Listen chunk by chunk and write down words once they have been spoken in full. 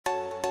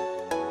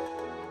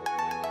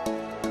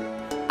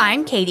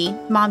I'm Katie,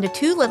 mom to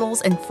 2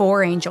 littles and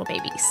 4 angel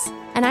babies.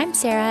 And I'm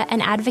Sarah, an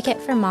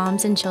advocate for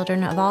moms and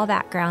children of all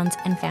backgrounds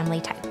and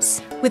family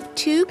types. With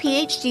 2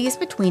 PhDs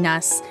between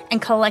us and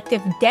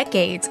collective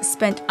decades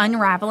spent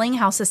unraveling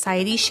how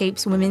society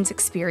shapes women's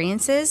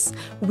experiences,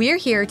 we're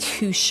here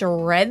to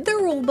shred the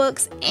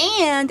rulebooks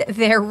and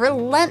their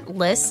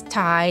relentless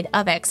tide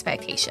of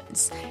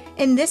expectations.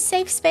 In this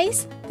safe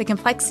space, the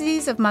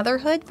complexities of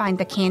motherhood find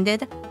the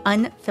candid,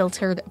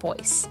 unfiltered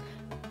voice.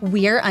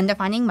 We're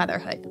Undefining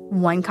Motherhood,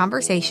 one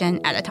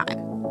conversation at a time.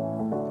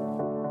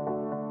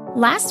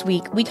 Last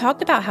week, we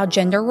talked about how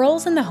gender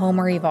roles in the home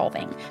are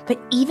evolving, but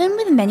even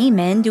with many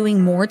men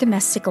doing more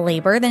domestic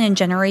labor than in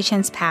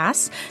generations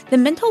past, the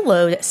mental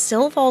load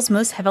still falls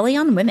most heavily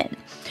on women.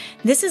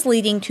 This is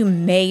leading to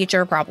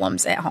major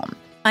problems at home: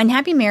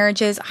 unhappy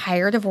marriages,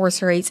 higher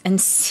divorce rates,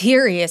 and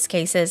serious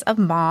cases of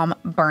mom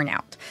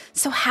burnout.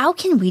 So how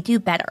can we do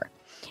better?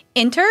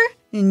 Enter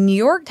New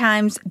York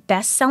Times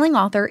bestselling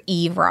author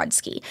Eve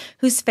Rodsky,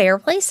 whose Fair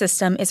Play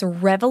system is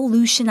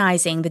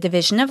revolutionizing the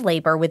division of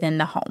labor within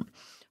the home.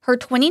 Her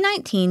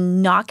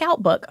 2019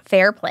 knockout book,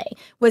 Fair Play,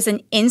 was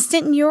an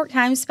instant New York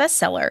Times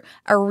bestseller,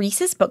 a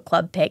Reese's book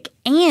club pick,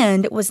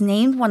 and was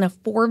named one of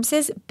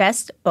Forbes'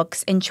 best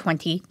books in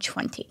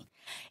 2020.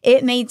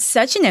 It made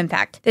such an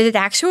impact that it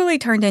actually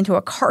turned into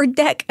a card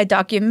deck, a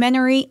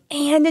documentary,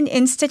 and an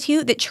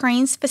institute that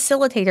trains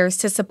facilitators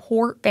to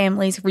support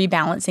families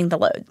rebalancing the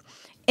load.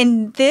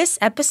 In this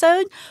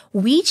episode,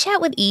 we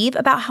chat with Eve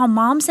about how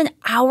moms in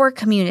our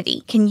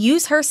community can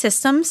use her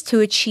systems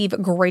to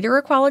achieve greater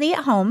equality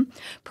at home,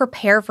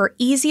 prepare for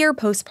easier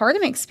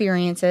postpartum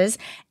experiences,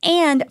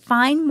 and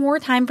find more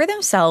time for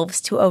themselves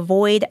to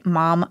avoid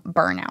mom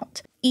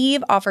burnout.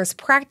 Eve offers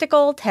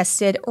practical,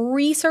 tested,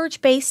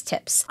 research-based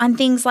tips on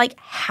things like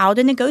how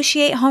to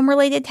negotiate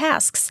home-related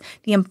tasks,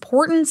 the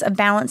importance of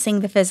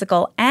balancing the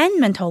physical and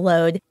mental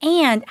load,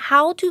 and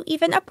how to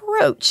even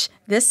approach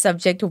this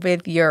subject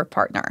with your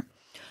partner.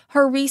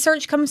 Her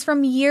research comes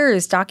from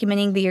years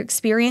documenting the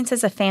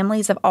experiences of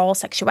families of all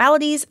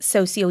sexualities,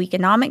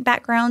 socioeconomic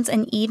backgrounds,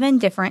 and even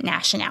different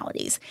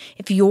nationalities.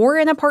 If you're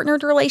in a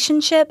partnered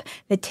relationship,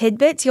 the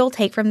tidbits you'll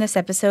take from this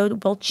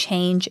episode will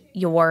change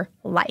your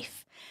life.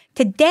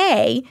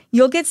 Today,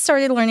 you'll get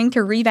started learning to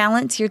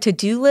rebalance your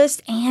to-do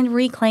list and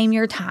reclaim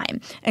your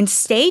time. And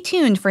stay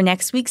tuned for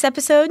next week's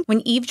episode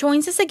when Eve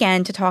joins us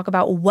again to talk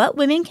about what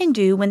women can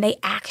do when they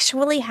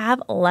actually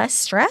have less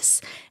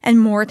stress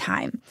and more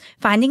time,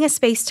 finding a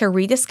space to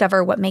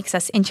rediscover what makes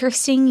us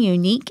interesting,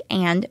 unique,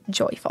 and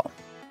joyful.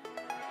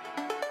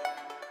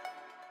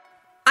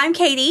 I'm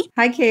Katie.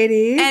 Hi,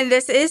 Katie. And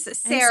this is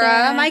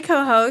Sarah, my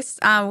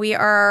co-host. We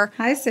are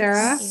Hi,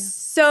 Sarah.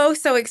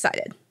 So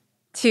excited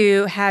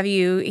to have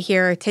you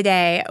here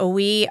today.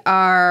 We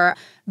are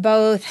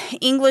both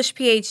English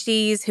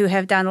PhDs who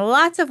have done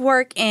lots of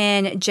work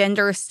in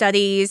gender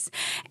studies,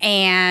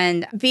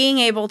 and being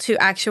able to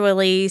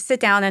actually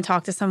sit down and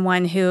talk to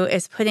someone who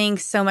is putting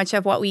so much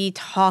of what we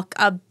talk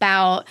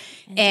about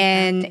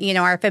in,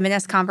 our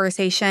feminist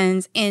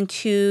conversations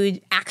into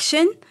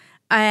action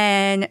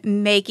and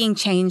making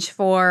change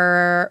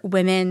for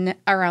women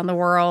around the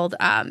world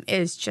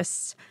is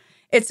just...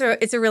 It's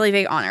a really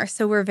big honor.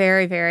 So we're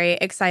very, very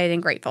excited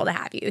and grateful to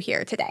have you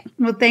here today.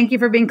 Well, thank you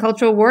for being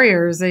cultural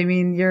warriors. I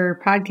mean, your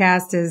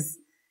podcast is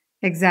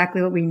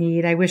exactly what we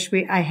need. I wish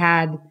I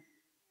had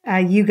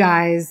you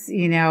guys,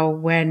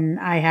 when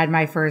I had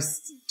my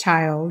first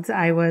child.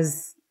 I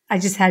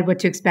just had What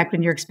to Expect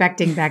When You're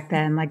Expecting back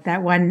then, like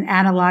that one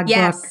analog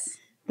book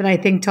that I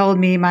think told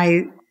me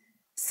my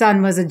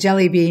son was a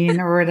jelly bean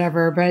or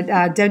whatever,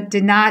 but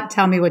did not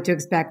tell me what to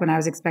expect when I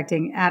was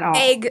expecting at all.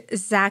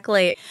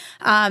 Exactly.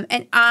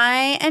 And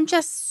I am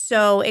just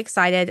so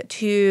excited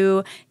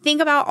to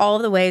think about all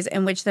of the ways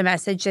in which the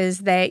messages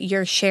that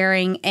you're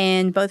sharing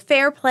in both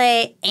Fair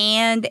Play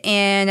and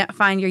in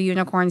Find Your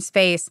Unicorn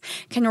Space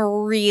can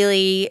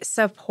really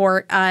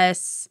support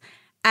us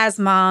as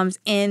moms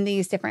in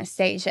these different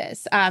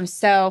stages.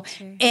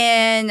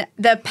 In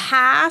the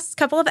past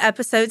couple of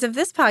episodes of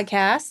this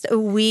podcast,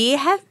 we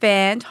have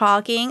been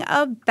talking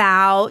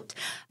about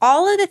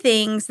all of the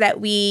things that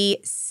we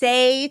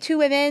say to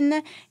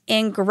women,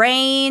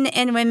 ingrain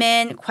in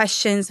women,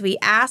 questions we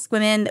ask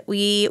women that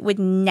we would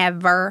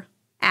never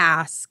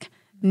ask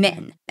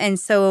men. And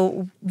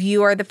so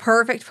you are the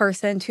perfect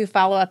person to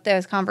follow up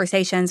those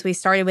conversations. We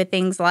started with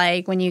things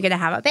like, when you're going to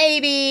have a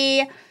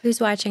baby? Who's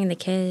watching the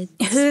kids?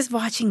 Who's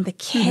watching the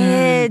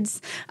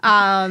kids?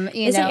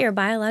 Isn't your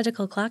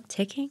biological clock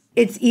ticking?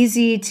 It's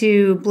easy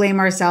to blame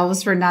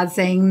ourselves for not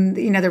saying,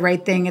 the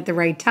right thing at the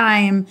right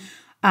time,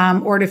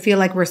 or to feel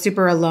like we're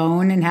super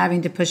alone and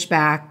having to push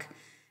back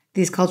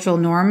these cultural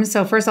norms.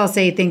 So first I'll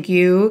say thank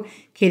you,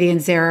 Katie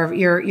and Sarah,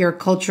 you're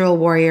cultural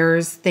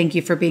warriors. Thank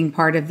you for being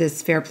part of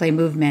this Fair Play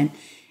movement.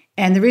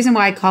 And the reason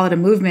why I call it a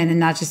movement and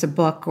not just a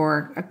book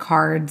or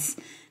cards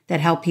that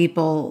help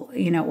people,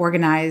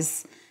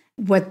 organize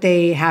what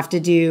they have to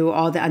do,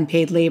 all the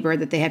unpaid labor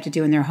that they have to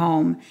do in their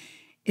home.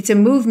 It's a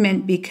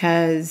movement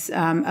because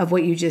of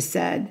what you just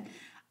said.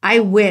 I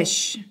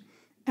wish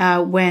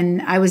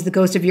when I was the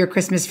ghost of your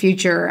Christmas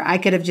future, I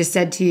could have just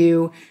said to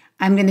you,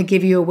 I'm going to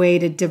give you a way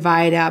to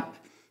divide up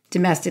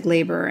domestic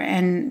labor.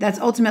 And that's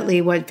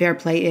ultimately what fair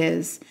play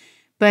is.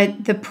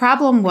 But the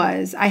problem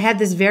was I had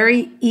this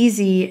very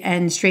easy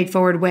and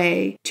straightforward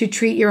way to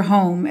treat your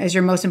home as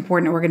your most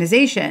important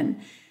organization.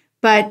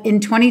 But in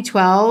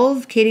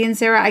 2012, Katie and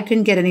Sarah, I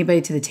couldn't get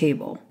anybody to the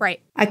table.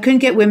 Right. I couldn't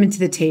get women to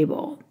the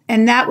table.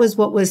 And that was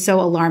what was so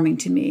alarming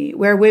to me,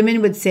 where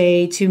women would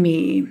say to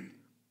me,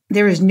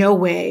 there is no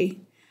way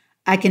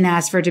I can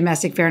ask for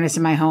domestic fairness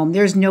in my home.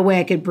 There's no way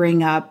I could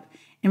bring up,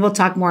 and we'll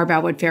talk more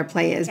about what fair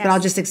play is, but I'll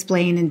just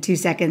explain in 2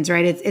 seconds,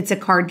 right? It's a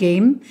card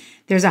game.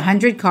 There's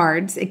 100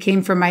 cards. It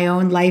came from my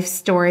own life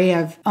story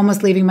of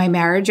almost leaving my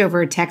marriage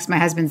over a text my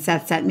husband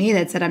Seth sent me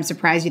that said, I'm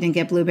surprised you didn't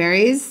get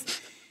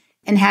blueberries.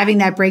 And having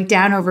that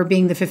breakdown over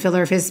being the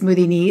fulfiller of his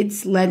smoothie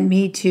needs led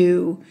me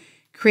to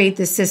create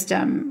this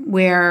system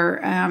where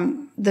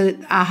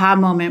the aha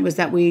moment was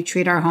that we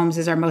treat our homes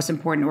as our most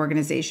important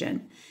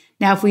organization.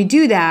 Now, if we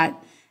do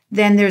that,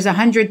 then there's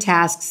 100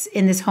 tasks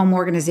in this home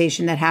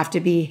organization that have to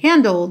be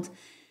handled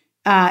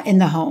in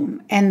the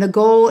home. And the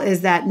goal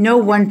is that no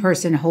one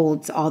person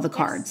holds all the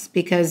cards,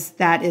 because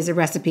that is a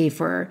recipe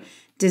for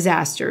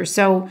disaster.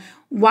 So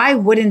why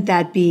wouldn't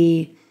that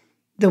be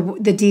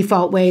the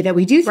default way that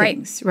we do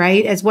things,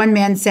 right? As one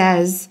man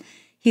says,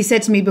 he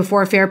said to me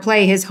before fair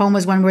play, his home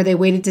was one where they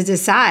waited to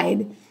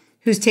decide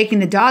who's taking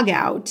the dog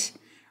out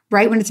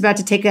right when it's about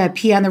to take a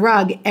pee on the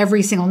rug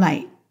every single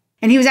night.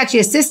 And he was actually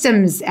a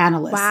systems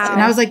analyst. Wow.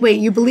 And I was like, wait,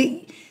 you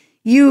believe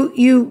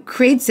you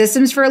create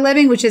systems for a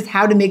living, which is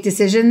how to make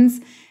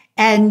decisions,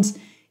 and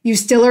you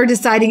still are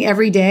deciding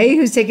every day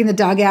who's taking the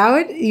dog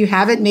out? You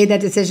haven't made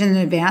that decision in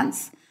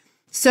advance.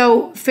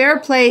 So fair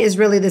play is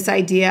really this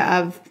idea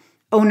of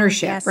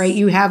ownership, right?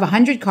 You have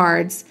 100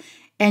 cards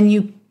and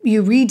you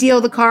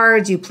redeal the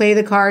cards, you play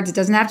the cards. It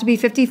doesn't have to be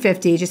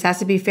 50-50, it just has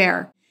to be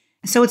fair.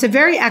 So it's a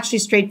very actually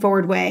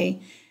straightforward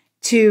way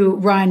to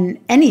run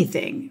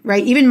anything,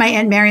 right? Even my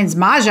Aunt Marion's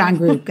Mahjong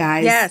group,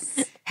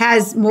 guys,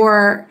 has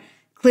more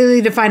clearly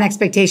defined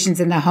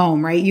expectations in the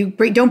home, right? You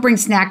don't bring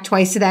snack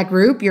twice to that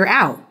group, you're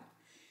out.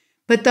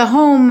 But the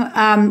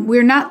home,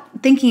 we're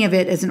not thinking of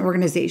it as an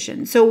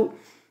organization. So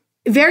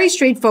very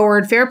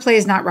straightforward. Fair play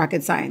is not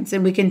rocket science,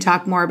 and we can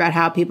talk more about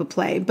how people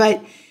play.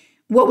 But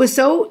what was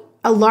so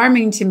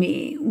alarming to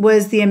me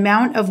was the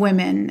amount of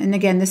women, and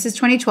again, this is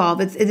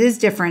 2012, it is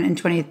different in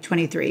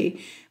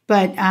 2023,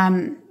 but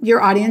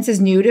your audience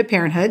is new to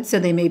parenthood, so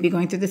they may be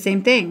going through the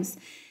same things.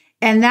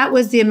 And that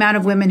was the amount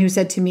of women who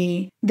said to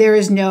me, there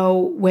is no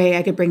way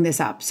I could bring this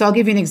up. So I'll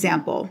give you an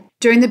example.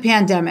 During the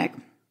pandemic,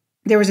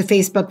 there was a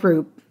Facebook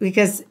group,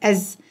 because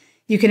as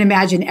you can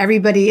imagine,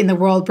 everybody in the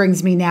world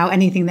brings me now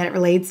anything that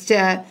relates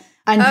to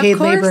unpaid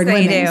labor and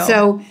women.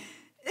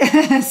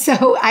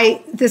 So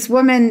this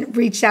woman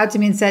reached out to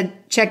me and said,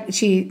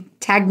 she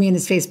tagged me in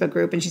this Facebook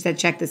group and she said,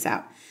 check this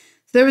out.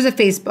 So there was a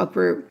Facebook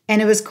group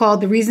and it was called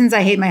The Reasons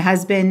I Hate My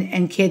Husband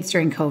and Kids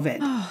During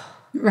COVID.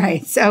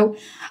 Right. So,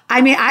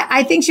 I mean,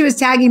 I think she was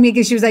tagging me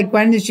because she was like,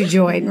 when did you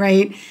join?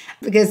 Right.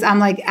 Because I'm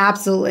like,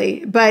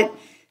 absolutely. But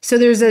so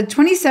there's a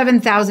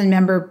 27,000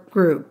 member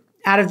group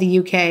out of the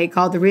UK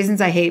called The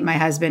Reasons I Hate My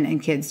Husband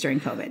and Kids During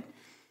COVID.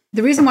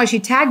 The reason why she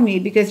tagged me,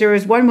 because there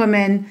was one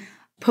woman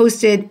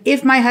posted,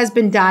 if my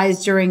husband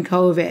dies during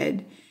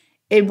COVID,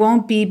 it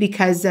won't be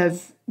because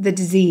of the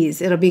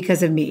disease. It'll be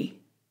because of me.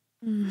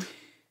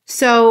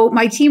 So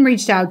my team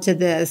reached out to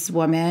this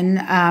woman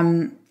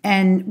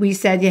and we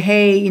said,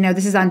 hey,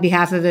 this is on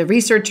behalf of a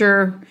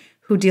researcher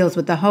who deals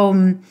with the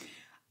home.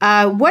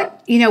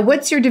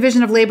 What's your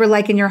division of labor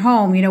like in your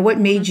home? What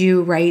made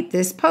you write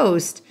this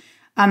post?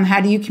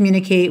 How do you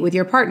communicate with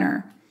your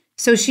partner?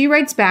 So she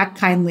writes back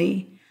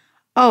kindly,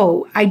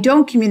 oh, I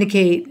don't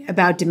communicate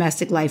about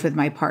domestic life with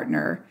my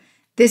partner.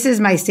 This is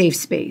my safe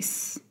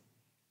space.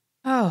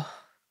 Oh.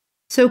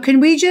 So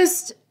can we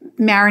just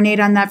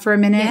marinate on that for a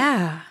minute?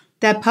 Yeah.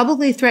 That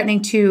publicly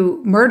threatening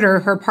to murder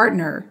her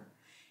partner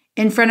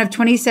in front of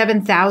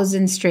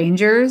 27,000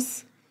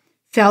 strangers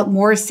felt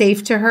more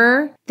safe to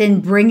her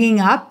than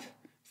bringing up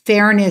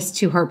fairness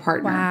to her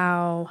partner.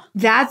 Wow.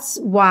 That's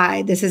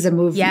why this is a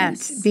movement.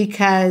 Yes.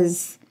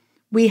 Because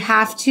we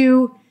have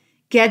to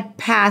get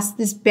past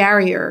this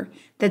barrier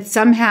that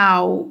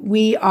somehow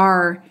we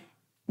are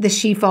the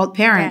she-fault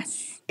parent.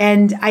 Yes.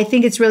 And I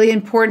think it's really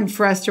important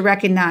for us to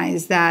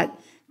recognize that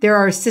there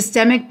are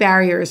systemic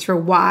barriers for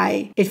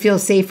why it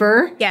feels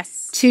safer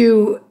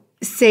to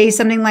say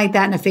something like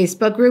that in a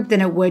Facebook group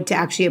than it would to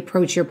actually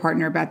approach your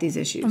partner about these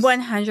issues.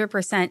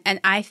 100%. And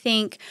I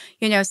think,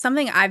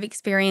 something I've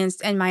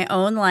experienced in my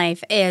own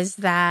life is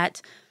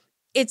that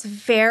it's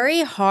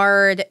very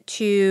hard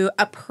to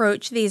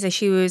approach these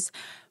issues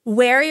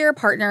where your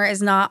partner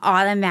is not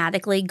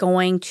automatically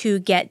going to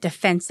get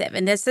defensive.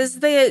 And this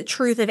is the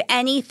truth of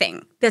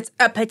anything that's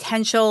a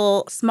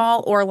potential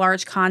small or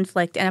large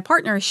conflict in a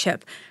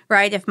partnership,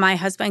 right? If my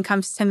husband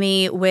comes to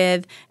me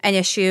with an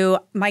issue,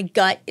 my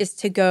gut is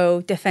to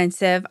go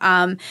defensive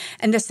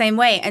in the same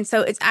way. And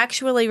so it's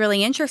actually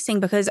really interesting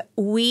because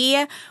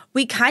we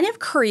kind of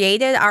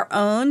created our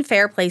own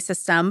fair play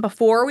system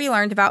before we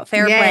learned about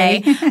fair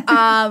play.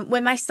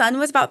 When my son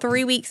was about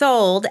 3 weeks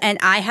old and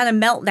I had a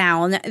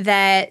meltdown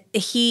that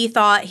he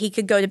thought he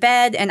could go to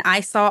bed, and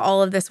I saw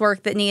all of this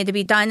work that needed to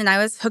be done, and I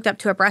was hooked up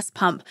to a breast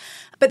pump.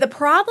 But the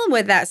problem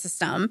with that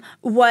system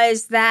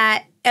was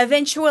that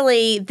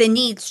eventually the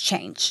needs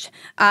changed.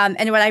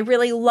 And what I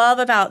really love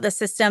about the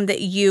system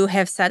that you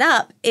have set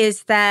up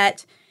is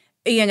that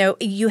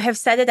you have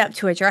set it up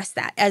to address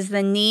that as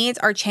the needs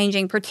are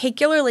changing,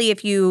 particularly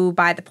if you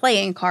buy the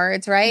playing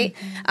cards, right?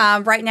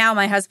 Mm-hmm. Right now,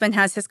 my husband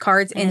has his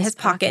cards in his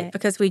pocket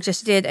because we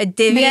just did a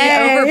divvy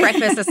over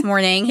breakfast this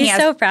morning. He's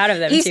so proud of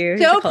them, too.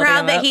 He's so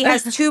proud that he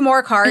has 2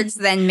 more cards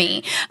than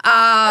me.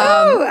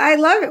 I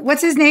love it.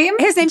 What's his name?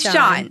 His name's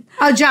John.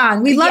 Oh,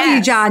 John. We love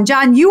you, John.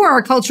 John, you are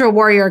a cultural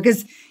warrior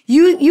because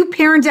you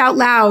parent out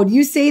loud.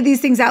 You say these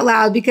things out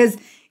loud because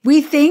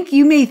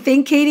you may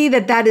think, Katie,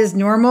 that is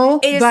normal,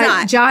 but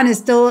not. John is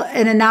still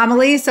an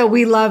anomaly. So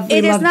we love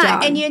John.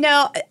 And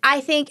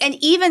I think, and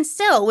even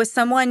still with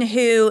someone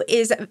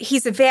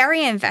he's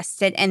very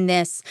invested in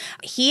this.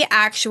 He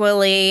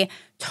actually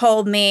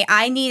told me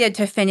I needed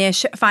to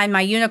find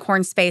my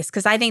unicorn space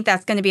because I think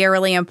that's going to be a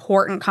really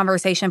important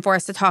conversation for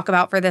us to talk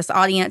about for this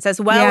audience as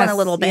well in a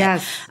little bit.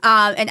 Yes.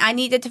 And I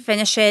needed to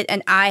finish it.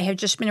 And I have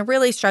just been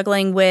really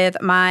struggling with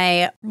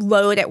my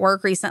load at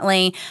work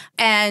recently.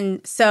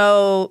 And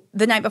so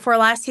the night before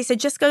last, he said,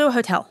 just go to a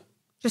hotel.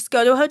 Just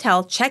go to a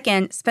hotel, check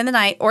in, spend the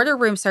night, order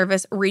room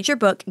service, read your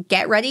book,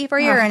 get ready for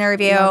your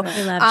interview.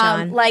 We love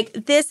John.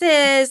 This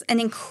is an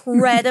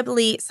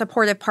incredibly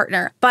supportive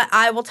partner. But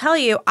I will tell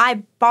you,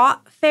 I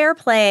bought Fair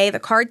Play,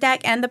 the card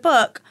deck, and the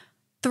book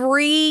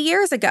 3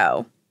 years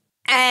ago.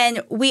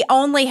 And we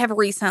only have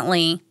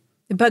recently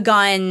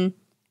begun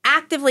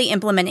actively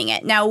implementing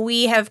it. Now,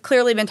 we have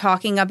clearly been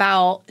talking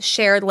about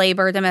shared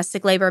labor,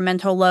 domestic labor,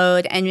 mental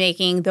load, and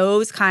making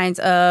those kinds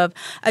of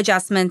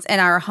adjustments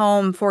in our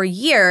home for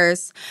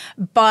years.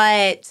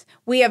 But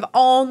we have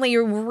only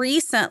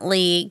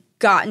recently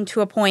gotten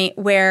to a point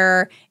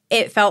where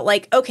it felt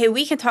like, okay,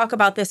 we can talk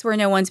about this where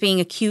no one's being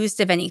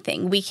accused of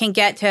anything. We can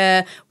get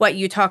to what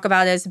you talk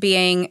about as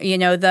being,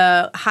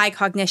 the high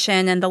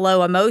cognition and the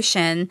low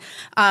emotion.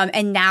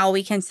 And now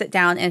we can sit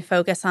down and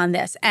focus on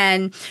this.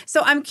 And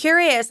so I'm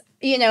curious,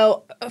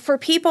 for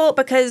people,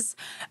 because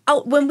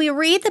when we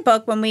read the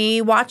book, when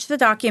we watch the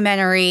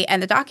documentary,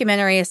 and the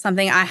documentary is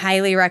something I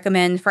highly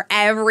recommend for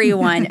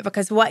everyone,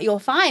 because what you'll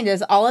find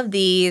is all of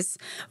these,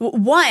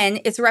 one,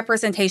 it's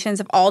representations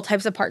of all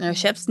types of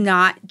partnerships,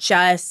 not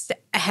just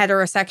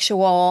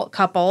heterosexual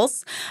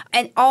couples.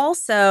 And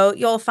also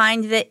you'll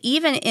find that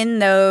even in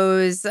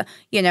those,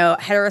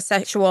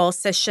 heterosexual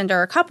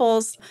cisgender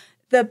couples,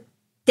 the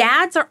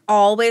dads are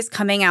always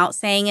coming out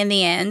saying in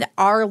the end,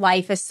 our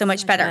life is so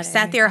much better.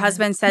 Seth, your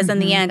husband, says in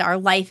the end, our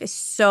life is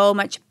so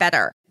much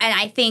better. And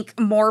I think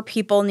more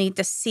people need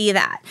to see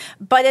that.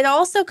 But it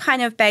also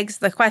kind of begs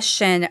the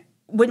question,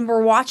 when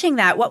we're watching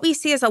that, what we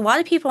see is a lot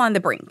of people on the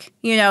brink.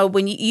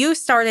 When you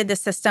started the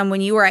system,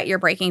 when you were at your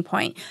breaking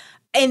point,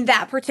 in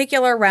that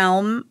particular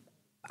realm,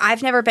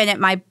 I've never been at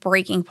my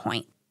breaking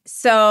point.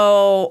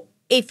 So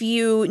if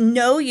you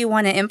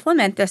want to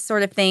implement this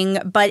sort of thing,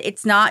 but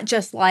it's not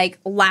just like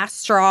last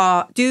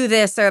straw, do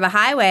this or the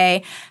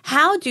highway,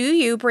 how do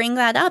you bring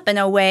that up in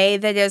a way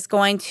that is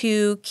going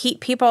to keep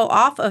people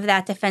off of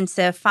that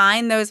defensive,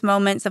 find those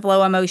moments of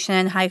low emotion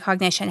and high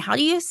cognition? How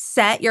do you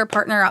set your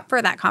partner up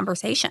for that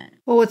conversation?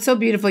 Well, it's so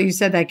beautiful you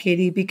said that,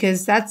 Katie,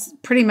 because that's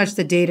pretty much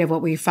the data of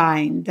what we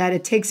find, that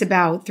it takes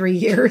about 3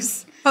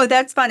 years. Oh,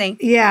 that's funny.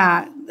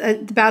 Yeah,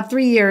 about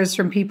 3 years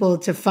from people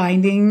to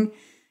finding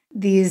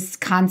these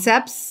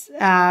concepts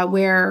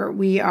where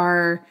we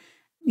are,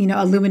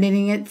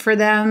 illuminating it for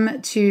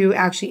them to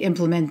actually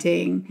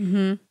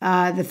implementing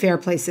the fair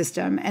play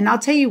system. And I'll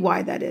tell you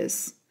why that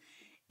is.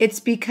 It's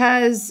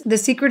because the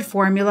secret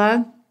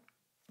formula,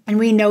 and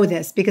we know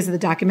this because of the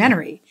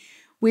documentary,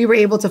 we were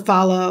able to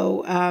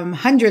follow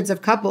hundreds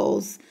of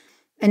couples.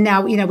 And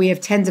now, we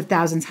have tens of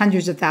thousands,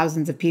 hundreds of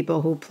thousands of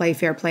people who play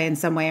fair play in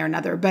some way or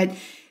another. But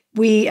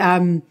we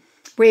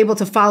were able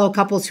to follow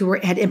couples who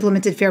had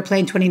implemented fair play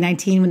in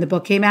 2019 when the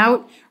book came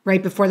out,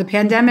 right before the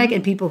pandemic,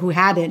 and people who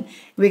hadn't.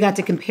 We got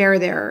to compare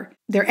their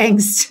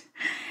angst.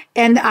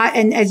 And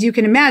as you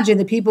can imagine,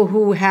 the people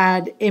who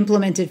had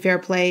implemented fair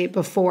play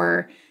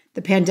before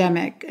the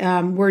pandemic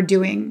were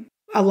doing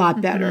a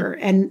lot better.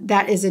 And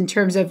that is in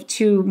terms of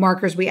 2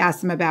 markers we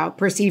asked them about: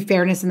 perceived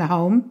fairness in the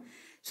home.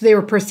 So they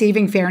were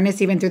perceiving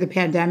fairness even through the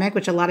pandemic,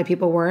 which a lot of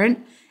people weren't,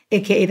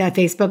 aka that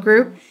Facebook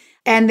group.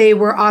 And they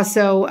were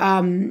also,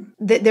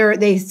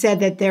 they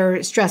said that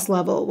their stress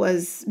level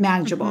was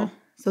manageable.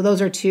 So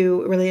those are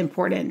 2 really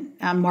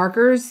important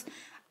markers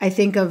I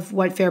think of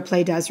what fair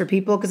play does for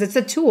people because it's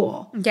a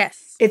tool.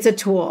 Yes. It's a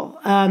tool.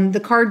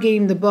 The card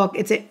game, the book,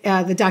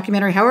 the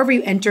documentary, however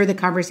you enter the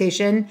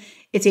conversation,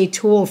 it's a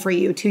tool for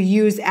you to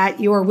use at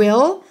your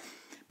will.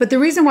 But the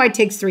reason why it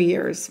takes 3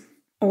 years,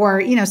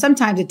 or,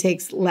 sometimes it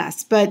takes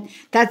less, but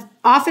that's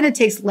often it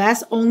takes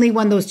less only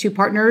when those two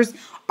partners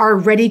are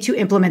ready to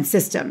implement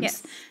systems.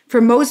 Yes. For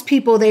most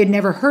people, they had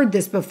never heard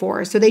this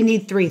before. So they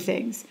need 3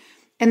 things.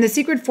 And the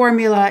secret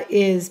formula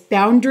is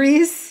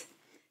boundaries,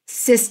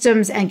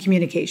 systems, and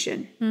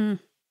communication.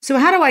 So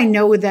how do I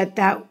know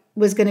that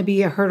was going to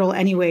be a hurdle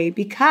anyway?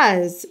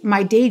 Because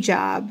my day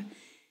job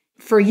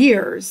for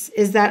years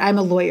is that I'm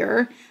a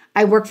lawyer.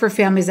 I work for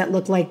families that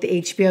look like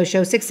the HBO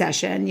show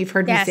Succession. You've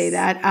heard me say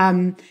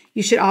that.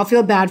 You should all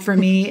feel bad for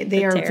me.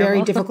 They are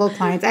very difficult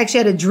clients. I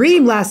actually had a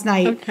dream last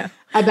night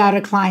about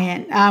a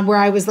client where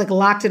I was like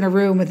locked in a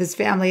room with his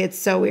family. It's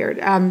so weird.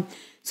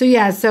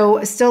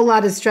 So still a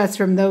lot of stress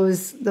from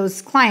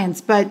those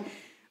clients. But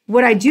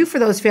what I do for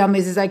those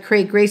families is I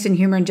create grace and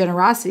humor and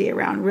generosity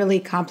around really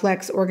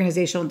complex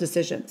organizational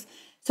decisions.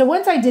 So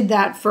once I did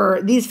that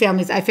for these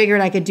families, I figured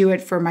I could do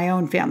it for my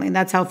own family. And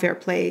that's how Fair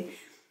Play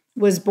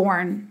was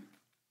born.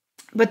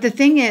 But the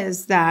thing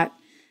is that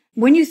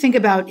when you think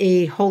about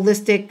a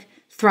holistic,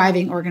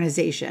 thriving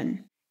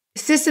organization,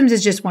 systems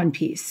is just one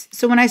piece.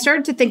 So when I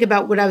started to think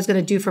about what I was going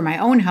to do for my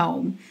own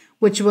home,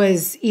 which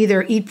was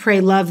either eat,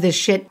 pray, love this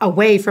shit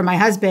away from my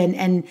husband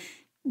and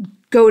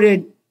go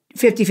to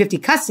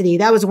 50-50 custody,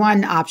 that was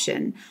one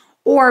option,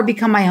 or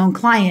become my own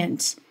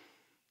client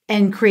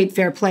and create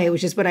Fair Play,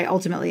 which is what I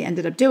ultimately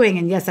ended up doing.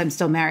 And yes, I'm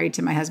still married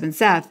to my husband,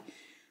 Seth.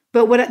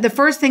 But the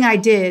first thing I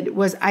did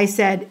was I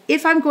said,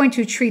 if I'm going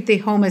to treat the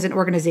home as an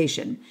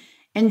organization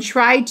and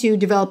try to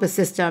develop a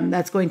system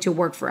that's going to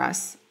work for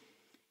us,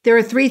 there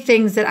are 3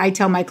 things that I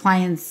tell my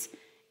clients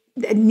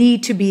that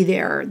need to be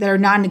there that are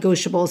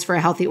non-negotiables for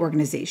a healthy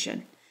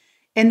organization.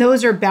 And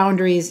those are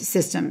boundaries,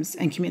 systems,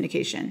 and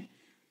communication.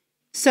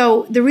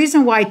 So the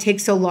reason why it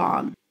takes so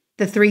long,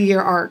 the 3-year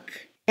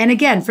arc, and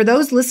again, for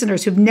those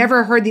listeners who've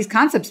never heard these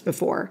concepts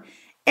before,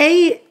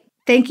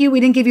 thank you. We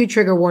didn't give you a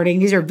trigger warning.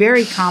 These are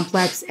very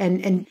complex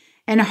and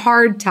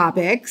hard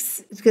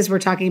topics because we're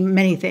talking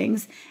many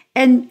things.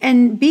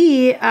 And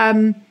B,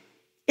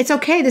 it's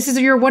okay. This is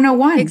your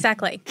 101.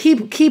 Exactly.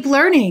 Keep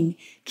learning.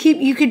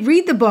 You could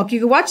read the book.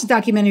 You could watch the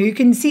documentary. You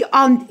can see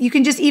you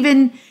can just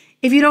even,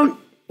 if you don't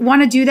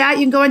want to do that,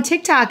 you can go on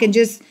TikTok and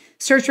just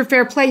search for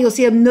Fair Play. You'll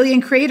see 1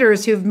 million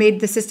creators who've made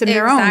the system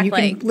their own. You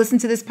can listen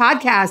to this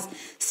podcast.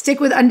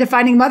 Stick with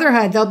Undefining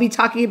Motherhood. They'll be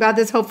talking about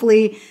this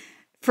hopefully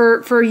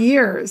for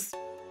years.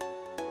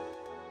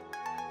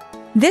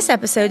 This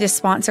episode is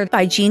sponsored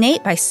by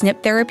Genate by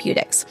Snip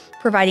Therapeutics,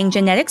 providing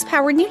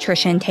genetics-powered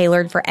nutrition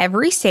tailored for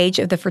every stage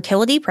of the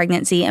fertility,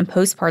 pregnancy, and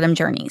postpartum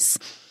journeys.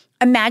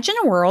 Imagine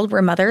a world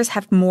where mothers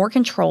have more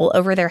control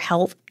over their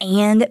health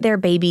and their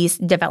baby's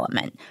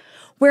development,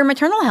 where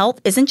maternal health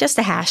isn't just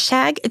a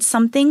hashtag, it's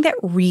something that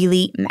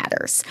really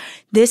matters.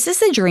 This is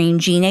the dream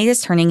Genate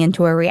is turning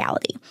into a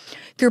reality.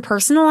 Through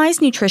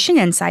personalized nutrition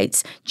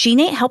insights,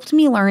 Genate helped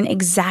me learn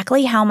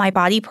exactly how my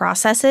body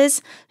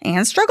processes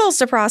and struggles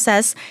to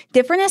process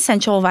different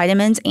essential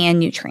vitamins and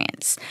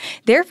nutrients.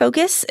 Their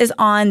focus is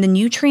on the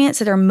nutrients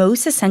that are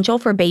most essential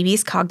for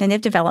babies'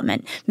 cognitive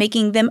development,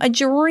 making them a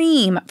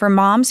dream for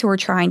moms who are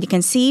trying to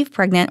conceive,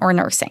 pregnant, or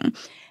nursing.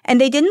 And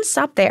they didn't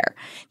stop there.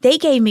 They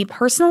gave me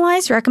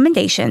personalized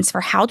recommendations for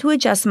how to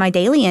adjust my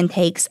daily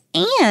intakes,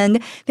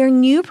 and their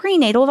new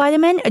prenatal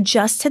vitamin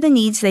adjusts to the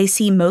needs they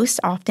see most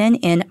often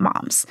in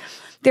moms.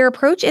 Their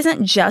approach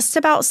isn't just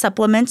about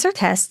supplements or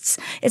tests.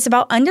 It's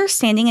about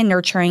understanding and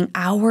nurturing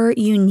our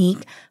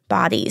unique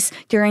bodies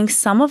during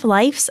some of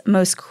life's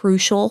most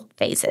crucial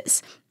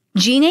phases.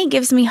 Genate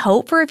gives me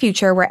hope for a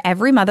future where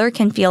every mother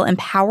can feel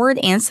empowered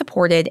and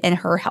supported in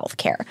her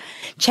healthcare.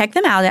 Check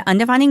them out at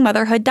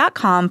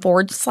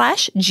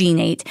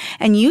undefiningmotherhood.com/Genate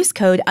and use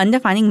code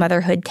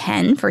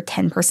undefiningmotherhood10 for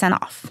 10%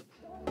 off.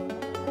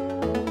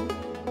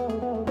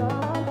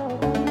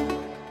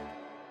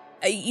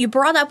 You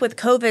brought up with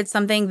COVID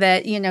something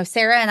that,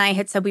 Sarah and I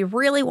had said we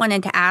really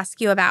wanted to ask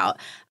you about.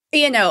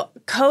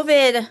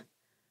 COVID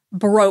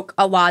broke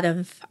a lot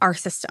of our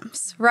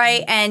systems,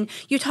 right? And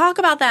you talk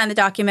about that in the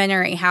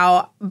documentary,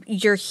 how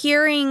you're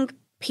hearing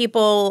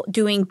people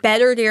doing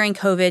better during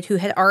COVID who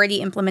had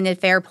already implemented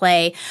Fair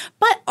Play,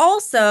 but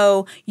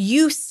also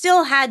you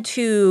still had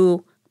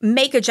to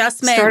make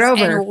adjustments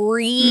and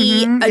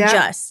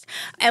readjust.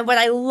 And what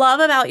I love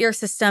about your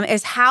system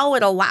is how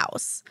it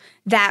allows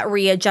that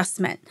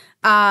readjustment.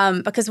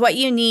 Because what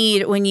you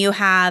need when you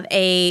have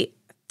a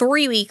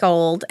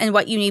 3-week-old and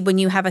what you need when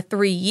you have a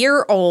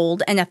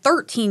 3-year-old and a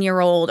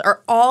 13-year-old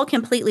are all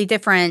completely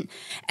different.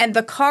 And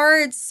the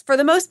cards, for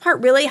the most part,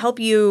 really help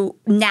you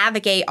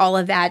navigate all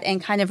of that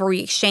and kind of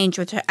re-exchange,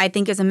 which I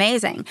think is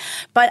amazing.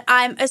 But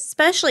I'm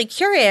especially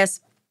curious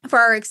for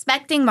our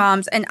expecting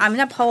moms, and I'm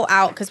going to pull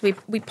out because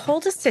we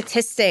pulled a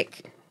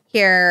statistic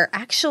here.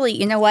 Actually,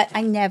 you know what?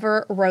 I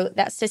never wrote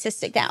that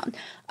statistic down.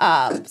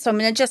 So I'm going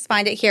to just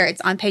find it here. It's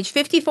on page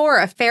 54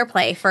 of Fair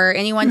Play for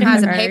anyone who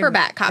has a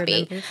paperback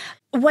copy.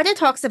 What it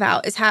talks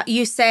about is how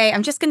you say,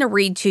 I'm just going to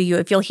read to you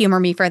if you'll humor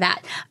me for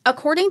that.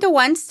 According to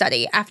one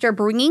study, after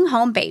bringing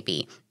home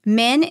baby,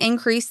 men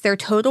increase their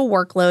total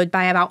workload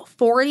by about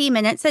 40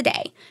 minutes a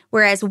day,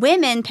 whereas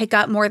women pick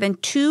up more than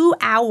 2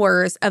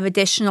 hours of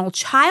additional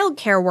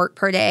childcare work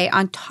per day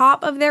on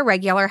top of their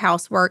regular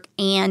housework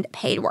and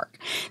paid work.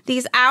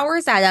 These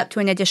hours add up to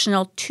an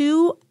additional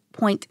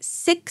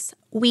 2.6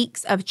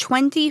 weeks of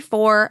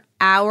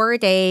 24-hour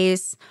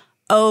days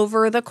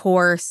over the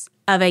course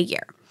of a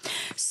year.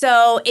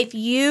 So if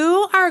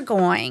you are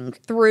going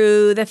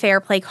through the Fair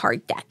Play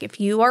card deck, if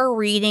you are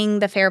reading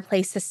the Fair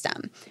Play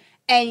system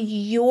and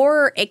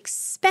you're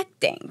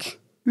expecting,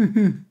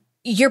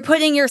 you're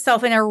putting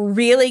yourself in a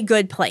really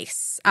good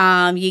place.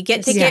 You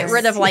get to get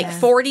rid of like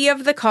 40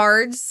 of the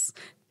cards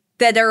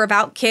that are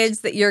about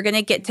kids that you're going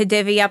to get to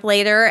divvy up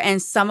later. And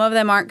some of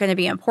them aren't going to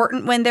be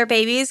important when they're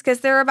babies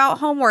because they're about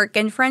homework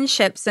and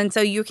friendships. And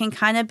so you can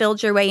kind of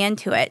build your way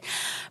into it.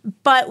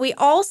 But we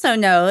also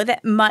know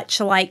that much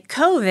like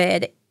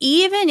COVID,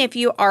 even if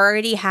you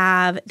already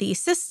have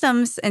these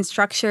systems and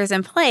structures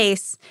in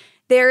place,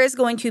 there is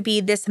going to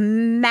be this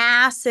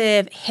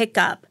massive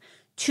hiccup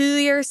to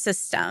your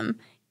system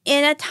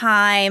in a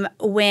time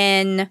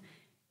when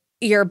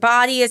your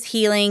body is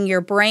healing,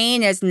 your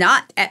brain is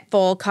not at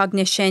full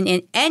cognition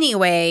in any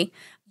way,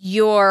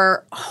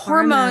 your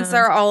hormones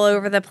are all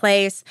over the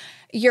place,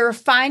 you're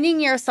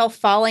finding yourself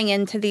falling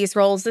into these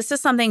roles. This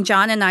is something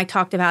John and I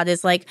talked about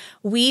is like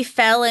we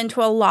fell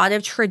into a lot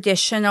of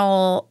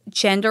traditional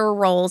gender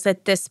roles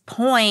at this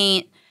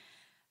point,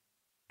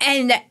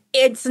 and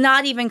it's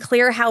not even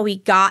clear how we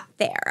got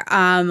there.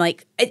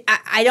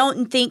 I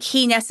don't think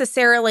he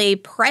necessarily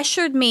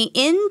pressured me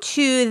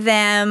into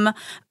them.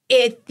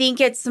 I think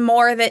it's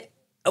more that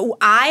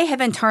I have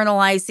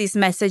internalized these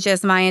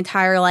messages my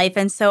entire life.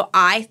 And so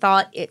I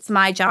thought it's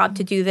my job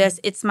to do this.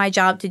 It's my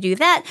job to do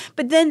that.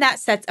 But then that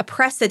sets a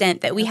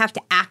precedent that we have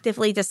to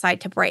actively decide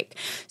to break.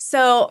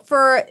 So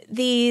for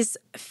these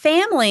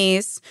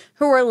families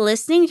who are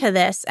listening to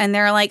this and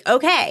they're like,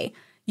 okay,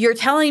 you're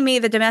telling me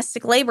the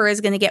domestic labor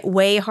is going to get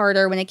way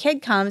harder when a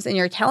kid comes, and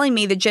you're telling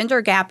me the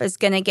gender gap is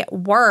going to get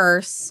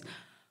worse.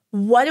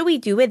 What do we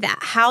do with that?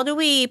 How do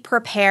we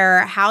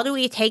prepare? How do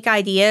we take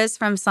ideas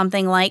from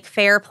something like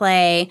Fair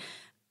Play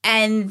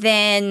and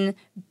then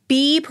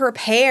be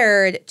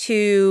prepared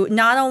to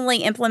not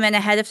only implement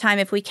ahead of time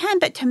if we can,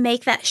 but to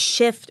make that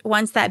shift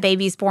once that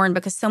baby's born,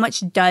 because so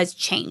much does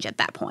change at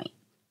that point?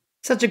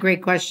 Such a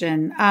great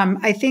question.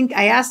 I think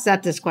I asked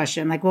Seth this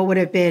question, like what would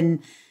have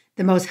been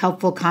the most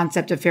helpful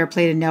concept of Fair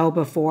Play to know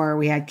before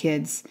we had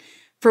kids?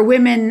 For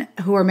women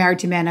who are married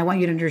to men, I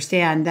want you to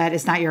understand that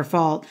it's not your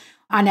fault.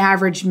 On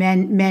average,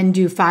 men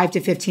do 5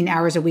 to 15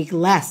 hours a week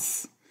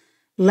less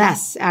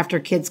after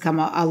kids come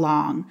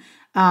along.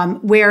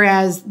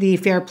 Whereas the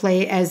Fair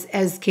Play,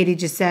 as Katie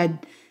just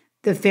said,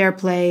 the Fair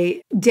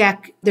Play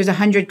deck, there's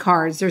 100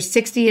 cards. There's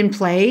 60 in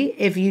play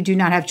if you do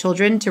not have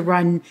children to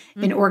run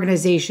an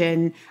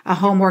organization, a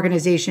home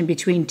organization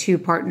between two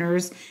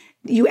partners.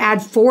 You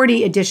add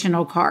 40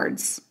 additional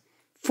cards,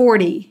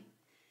 40.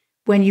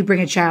 When you bring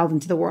a child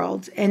into the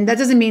world. And that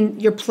doesn't mean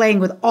you're playing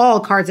with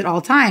all cards at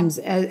all times,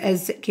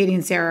 as Katie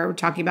and Sarah were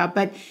talking about,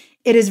 but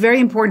it is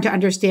very important to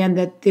understand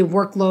that the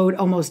workload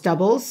almost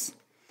doubles.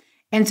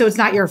 And so it's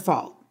not your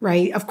fault,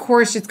 right? Of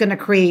course, it's going to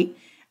create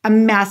a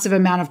massive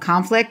amount of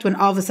conflict when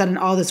all of a sudden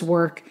all this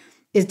work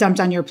is dumped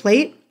on your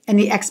plate. And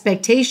the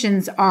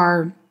expectations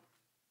are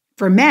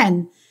for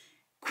men,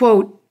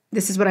 quote,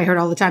 this is what I heard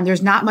all the time,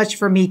 there's not much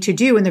for me to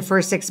do in the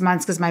first 6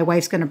 months because my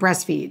wife's going to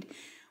breastfeed.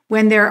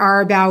 When there are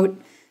about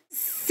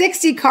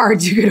 60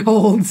 cards you could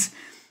hold,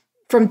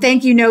 from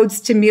thank you notes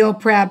to meal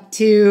prep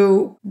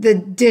to the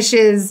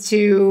dishes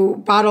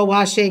to bottle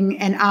washing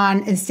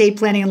and estate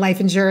planning and life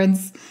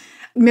insurance,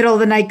 middle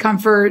of the night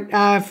comfort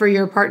for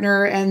your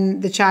partner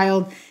and the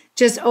child,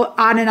 just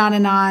on and on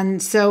and on.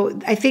 So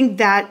I think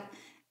that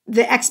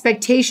the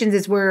expectations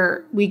is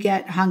where we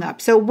get hung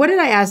up. So what did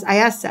I ask? I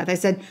asked Seth, I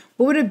said,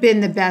 what would have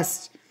been the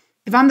best,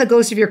 if I'm the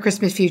ghost of your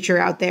Christmas future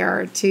out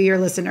there to your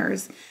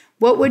listeners,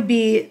 what would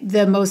be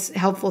the most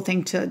helpful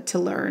thing to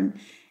learn?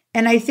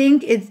 And I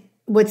think it's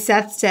what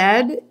Seth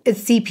said,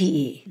 it's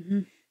CPE. Mm-hmm.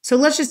 So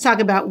let's just talk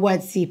about what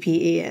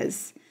CPE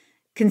is,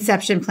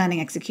 conception, planning,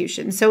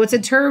 execution. So it's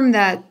a term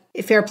that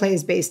Fair Play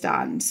is based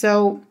on.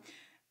 So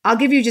I'll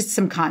give you just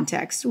some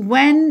context.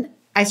 When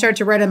I started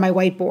to write on my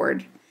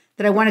whiteboard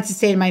that I wanted to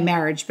stay in my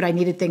marriage, but I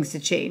needed things to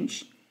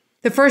change,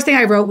 the first thing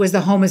I wrote was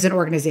the home as an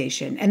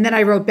organization. And then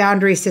I wrote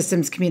boundary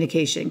systems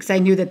communication because I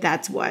knew that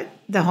that's what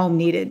the home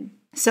needed.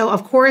 So,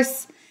 of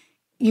course,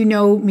 you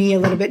know me a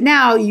little bit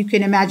now. You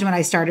can imagine what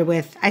I started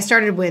with. I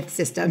started with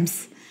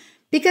systems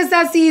because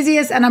that's the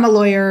easiest. And I'm a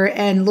lawyer,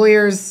 and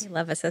lawyers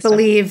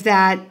believe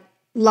that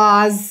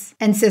laws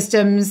and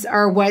systems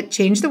are what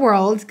change the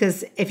world.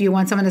 Because if you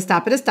want someone to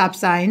stop at a stop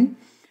sign,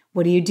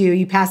 what do?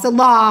 You pass a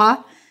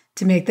law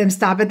to make them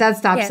stop at that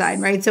stop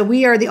sign, right? So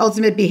we are the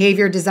ultimate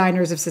behavior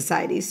designers of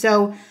society.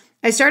 So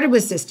I started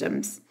with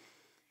systems.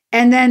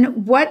 And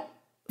then what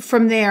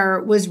from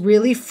there was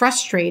really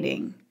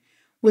frustrating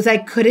was I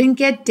couldn't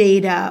get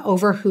data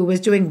over who was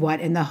doing what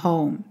in the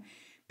home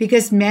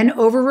because men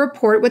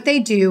overreport what they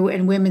do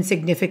and women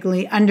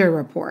significantly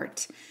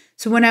underreport.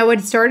 So when I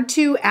would start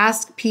to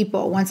ask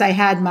people, once I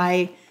had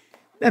my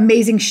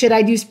amazing shit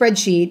I do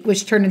spreadsheet,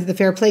 which turned into the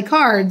Fair Play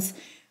cards,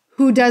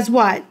 who does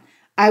what?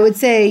 I would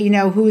say,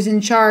 who's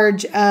in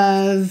charge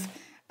of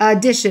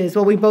dishes?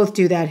 Well, we both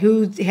do that.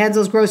 Who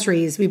handles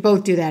groceries? We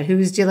both do that.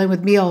 Who's dealing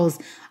with meals?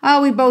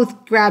 Oh, we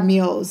both grab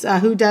meals.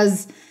 Who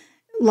does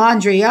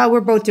laundry? Oh,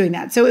 we're both doing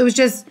that. So it was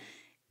just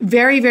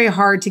very, very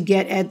hard to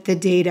get at the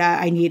data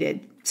I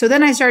needed. So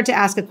then I started to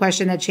ask a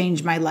question that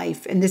changed my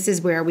life. And this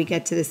is where we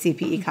get to the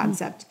CPE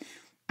concept.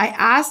 I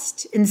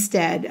asked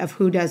instead of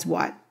who does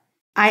what.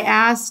 I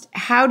asked,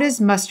 how does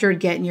mustard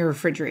get in your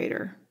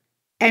refrigerator?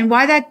 And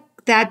why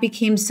that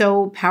became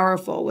so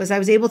powerful was I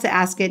was able to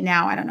ask it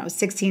now,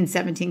 16,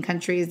 17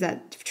 countries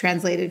that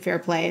translated Fair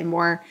Play and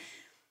more.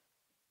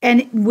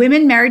 And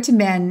women married to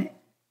men,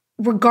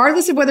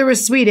 regardless of whether it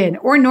was Sweden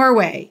or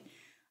Norway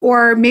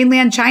or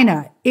mainland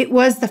China, it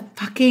was the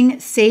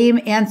fucking same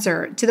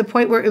answer to the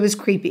point where it was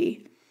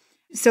creepy.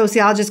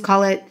 Sociologists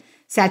call it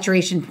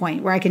saturation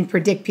point, where I can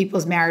predict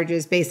people's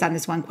marriages based on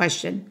this one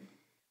question.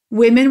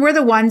 Women were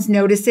the ones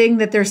noticing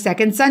that their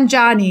second son,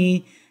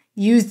 Johnny,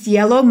 used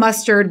yellow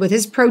mustard with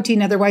his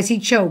protein, otherwise he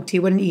choked, he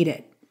wouldn't eat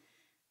it.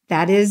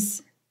 That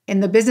is,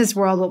 in the business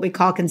world, what we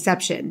call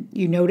conception.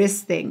 You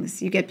notice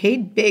things. You get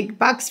paid big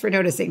bucks for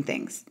noticing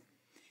things.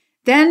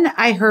 Then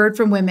I heard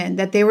from women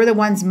that they were the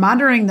ones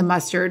monitoring the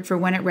mustard for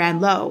when it ran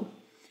low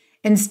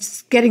and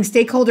getting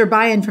stakeholder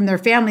buy-in from their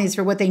families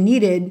for what they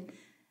needed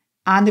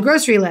on the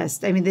grocery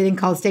list. I mean, they didn't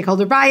call it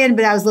stakeholder buy-in,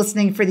 but I was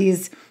listening for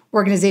these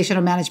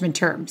organizational management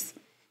terms.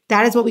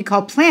 That is what we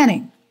call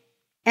planning.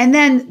 And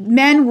then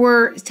men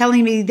were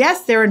telling me,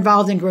 yes, they're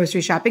involved in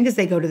grocery shopping because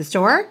they go to the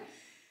store,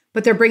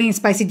 but they're bringing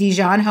spicy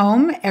Dijon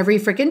home every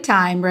freaking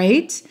time,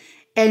 right?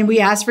 And we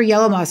asked for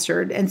yellow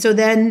mustard. And so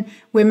then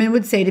women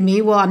would say to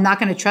me, well, I'm not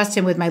going to trust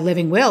him with my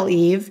living will,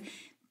 Eve.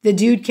 The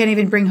dude can't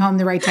even bring home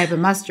the right type of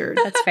mustard.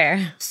 That's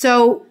fair.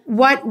 So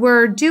what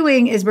we're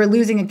doing is we're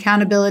losing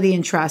accountability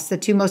and trust, the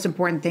two most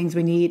important things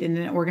we need in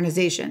an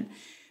organization.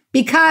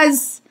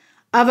 Because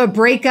of a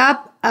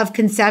breakup of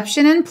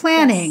conception and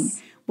planning,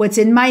 yes. What's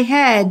in my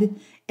head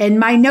and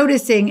my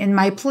noticing and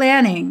my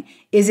planning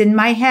is in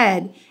my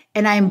head.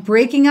 And I'm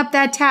breaking up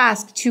that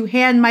task to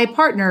hand my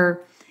partner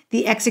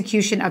the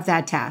execution of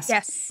that task.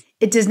 Yes.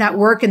 It does not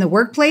work in the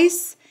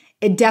workplace.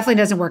 It definitely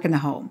doesn't work in the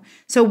home.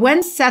 So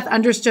when Seth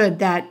understood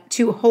that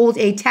to hold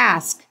a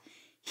task,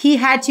 he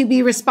had to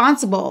be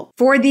responsible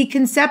for the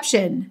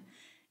conception,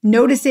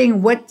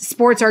 noticing what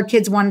sports our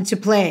kids wanted to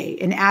play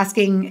and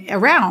asking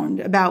around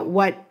about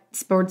what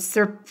sports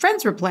their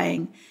friends were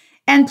playing,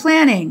 and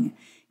planning,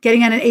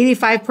 getting on an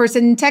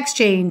 85-person text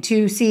chain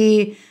to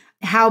see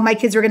how my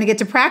kids were going to get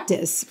to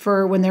practice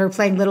for when they were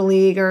playing Little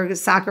League or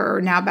soccer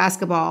or now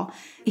basketball.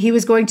 He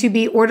was going to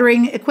be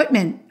ordering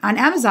equipment on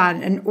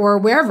Amazon or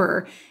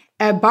wherever,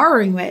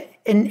 borrowing it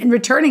and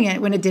returning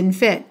it when it didn't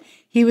fit.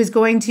 He was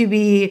going to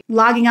be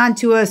logging on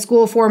to a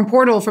school forum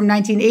portal from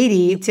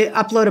 1980 to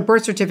upload a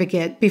birth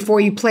certificate before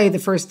you play the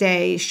first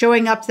day,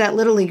 showing up to that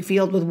Little League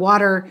field with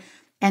water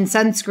and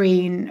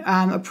sunscreen,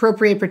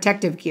 appropriate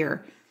protective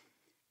gear.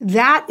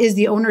 That is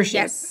the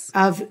ownership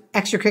of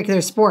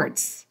extracurricular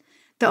sports.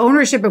 The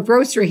ownership of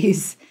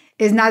groceries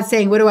is not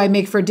saying, what do I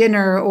make for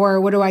dinner or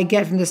what do I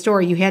get from the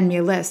store? You hand me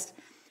a list.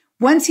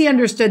 Once he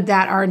understood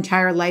that, our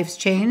entire lives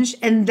changed.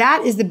 And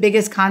that is the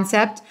biggest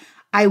concept.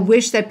 I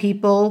wish that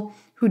people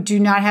who do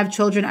not have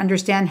children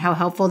understand how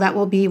helpful that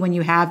will be when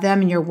you have them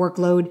and your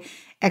workload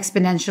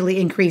exponentially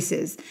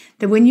increases.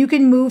 That when you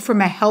can move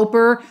from a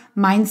helper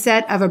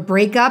mindset of a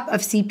breakup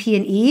of CP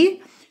and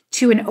E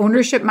to an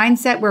ownership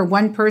mindset where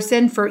one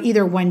person for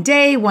either one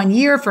day, 1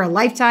 year, for a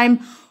lifetime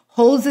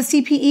holds the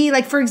CPE.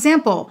 Like, for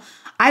example,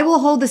 I will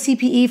hold the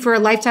CPE for a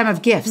lifetime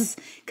of gifts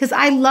because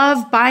I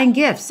love buying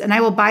gifts and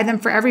I will buy them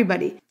for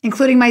everybody,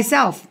 including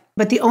myself.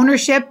 But the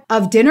ownership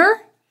of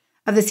dinner,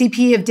 of the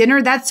CPE of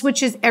dinner, that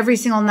switches every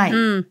single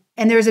night.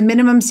 And there's a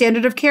minimum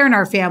standard of care in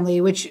our family,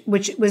 which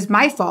was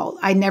my fault.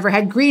 I never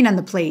had green on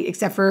the plate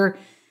except for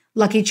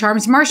Lucky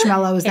Charms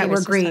marshmallows that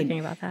were green. Talking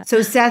about that.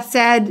 So Seth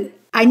said,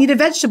 I need a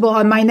vegetable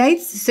on my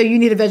nights, so you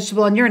need a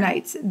vegetable on your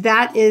nights.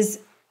 That is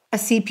a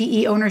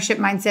CPE ownership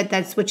mindset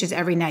that switches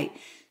every night.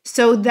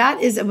 So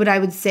that is what I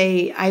would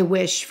say I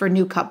wish for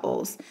new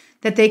couples,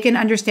 that they can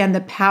understand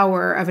the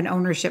power of an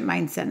ownership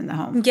mindset in the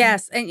home.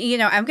 Yes. And,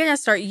 I'm going to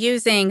start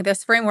using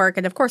this framework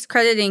and, of course,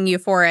 crediting you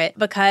for it,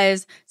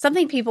 because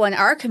something people in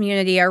our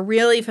community are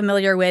really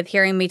familiar with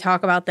hearing me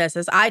talk about this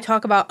is I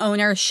talk about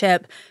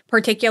ownership,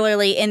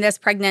 particularly in this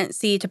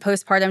pregnancy to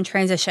postpartum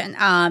transition.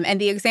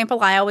 And the example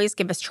I always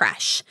give is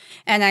trash.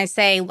 And I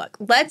say, look,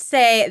 let's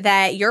say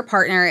that your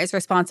partner is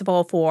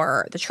responsible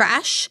for the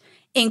trash,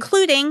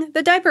 including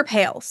the diaper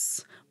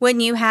pails when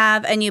you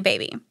have a new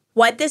baby.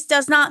 What this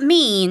does not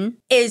mean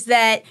is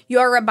that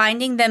you're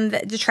reminding them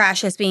that the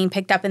trash is being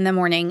picked up in the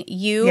morning.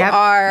 You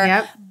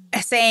are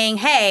saying,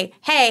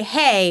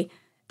 hey,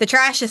 the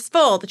trash is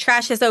full, the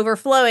trash is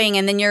overflowing,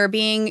 and then you're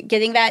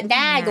getting that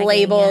nag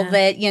label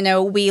that,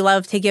 we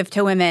love to give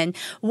to women.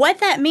 What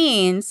that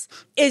means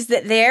is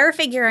that they're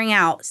figuring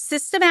out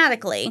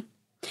systematically,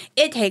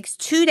 it takes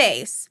 2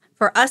 days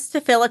for us to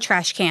fill a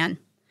trash can.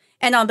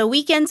 And on the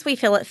weekends, we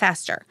fill it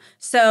faster.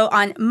 So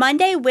on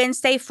Monday,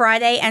 Wednesday,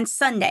 Friday, and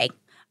Sunday,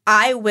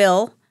 I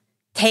will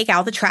take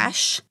out the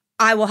trash.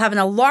 I will have an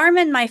alarm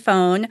in my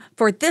phone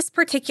for this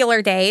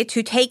particular day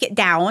to take it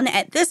down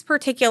at this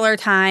particular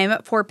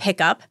time for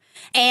pickup.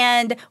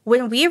 And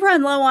when we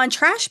run low on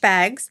trash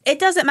bags, it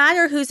doesn't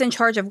matter who's in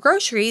charge of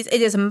groceries.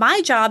 It is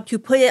my job to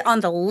put it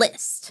on the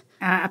list.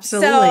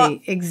 Absolutely.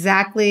 So,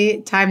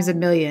 exactly. Times a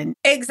million.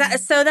 Exactly.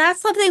 So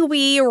that's something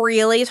we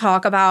really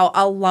talk about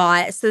a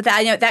lot. So that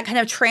I know that kind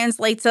of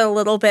translates a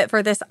little bit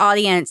for this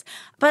audience.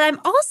 But I'm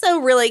also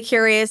really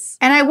curious.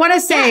 And I want to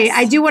say,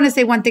 I do want to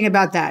say one thing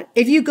about that.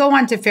 If you go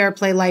on to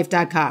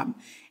fairplaylife.com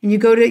and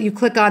you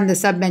click on the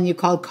submenu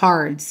called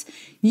cards,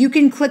 you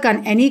can click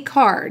on any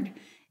card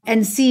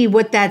and see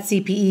what that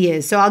CPE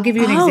is. So I'll give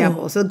you an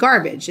example. So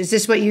garbage is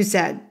just what you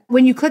said.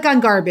 When you click on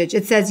garbage,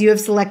 it says you have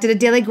selected a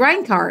daily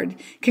grind card.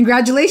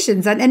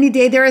 Congratulations. On any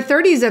day, there are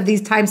 30s of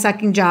these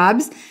time-sucking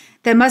jobs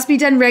that must be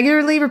done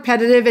regularly,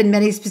 repetitive, and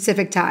many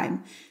specific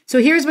time. So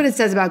here's what it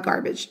says about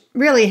garbage.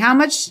 Really, how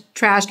much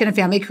trash can a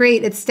family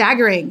create? It's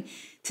staggering.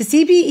 To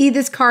CPE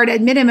this card,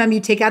 at minimum, you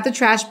take out the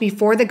trash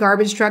before the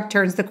garbage truck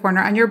turns the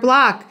corner on your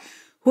block.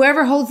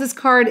 Whoever holds this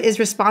card is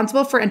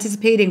responsible for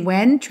anticipating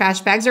when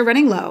trash bags are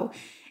running low.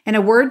 And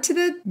a word to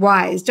the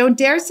wise, don't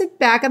dare sit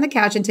back on the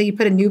couch until you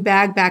put a new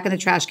bag back in the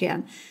trash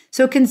can.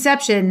 So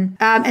conception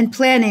and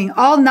planning,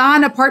 all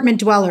non-apartment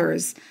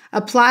dwellers,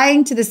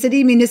 applying to the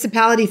city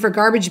municipality for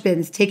garbage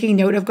bins, taking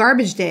note of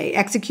garbage day.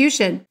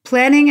 Execution,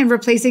 planning and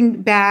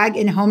replacing bag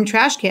in home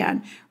trash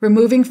can,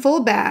 removing full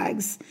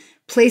bags,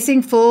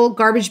 placing full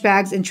garbage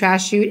bags in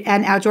trash chute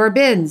and outdoor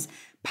bins,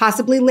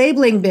 possibly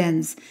labeling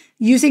bins,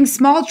 using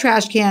small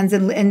trash cans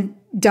and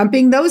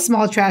dumping those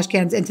small trash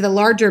cans into the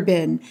larger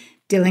bin,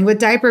 dealing with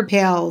diaper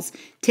pails,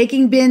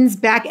 taking bins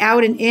back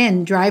out and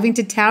in, driving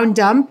to town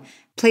dump,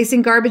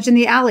 placing garbage in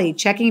the alley,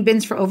 checking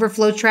bins for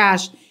overflow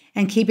trash,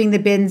 and keeping the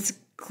bins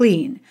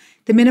clean.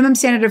 The minimum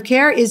standard of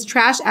care is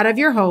trash out of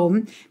your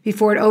home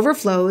before it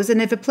overflows,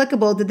 and if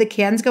applicable, did the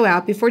cans go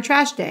out before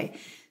trash day?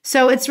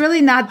 So it's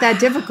really not that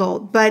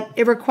difficult, but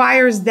it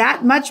requires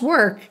that much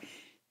work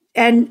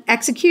and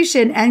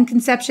execution and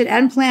conception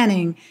and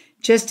planning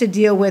just to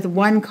deal with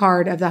one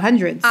card of the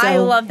hundreds. So, I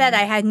love that.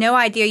 I had no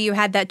idea you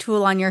had that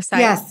tool on your site.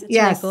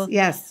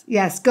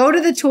 Yes. Go to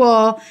the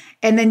tool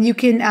and then you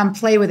can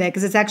play with it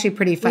because it's actually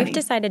pretty funny. We've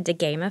decided to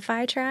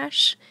gamify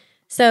trash.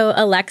 So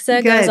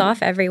Alexa goes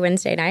off every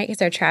Wednesday night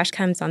because our trash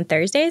comes on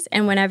Thursdays.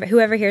 And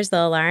whoever hears the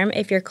alarm,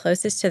 if you're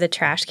closest to the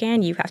trash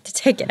can, you have to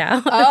take it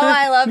out. Oh,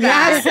 I love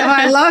that. Yes,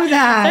 I love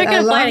that. I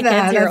love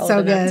that. That's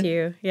so good.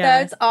 Too. Yeah.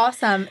 That's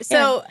awesome.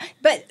 So,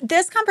 but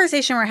this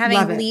conversation we're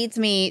having leads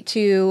me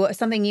to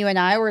something you and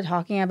I were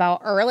talking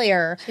about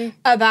earlier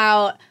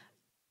about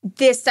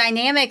this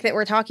dynamic that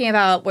we're talking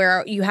about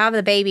where you have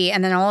the baby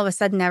and then all of a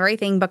sudden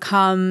everything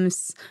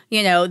becomes,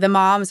 the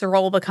mom's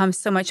role becomes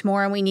so much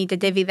more and we need to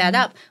divvy that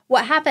up.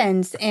 What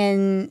happens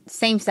in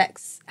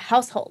same-sex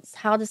households?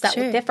 How does that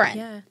look different?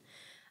 Yeah.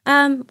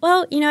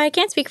 Well, I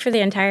can't speak for the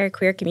entire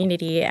queer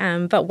community,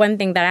 but one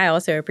thing that I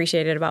also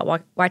appreciated about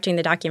watching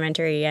the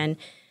documentary and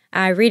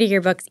reading your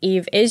books,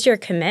 Eve, is your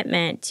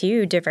commitment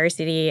to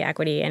diversity,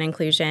 equity, and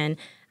inclusion.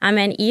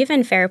 And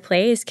even Fair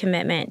Play's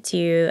commitment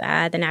to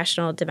the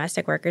National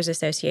Domestic Workers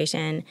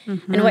Association.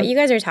 Mm-hmm. And what you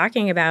guys are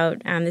talking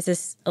about, this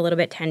is a little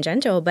bit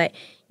tangential, but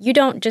you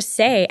don't just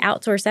say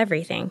outsource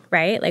everything,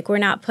 right? Like we're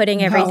not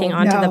putting everything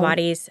onto the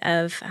bodies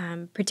of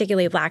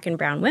particularly Black and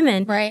brown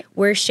women. Right.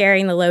 We're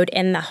sharing the load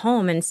in the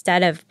home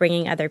instead of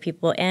bringing other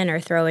people in or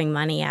throwing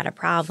money at a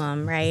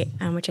problem, right?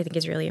 Which I think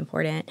is really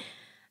important.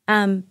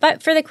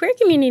 But for the queer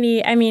community,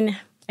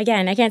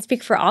 again, I can't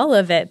speak for all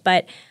of it,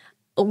 but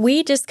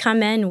we just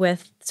come in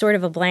with sort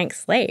of a blank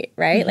slate,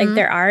 right?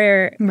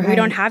 Mm-hmm. Like we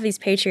don't have these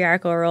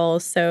patriarchal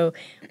roles. So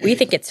we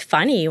think it's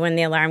funny when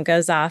the alarm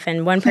goes off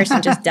and one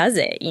person just does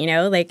it,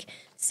 Like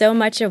so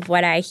much of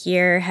what I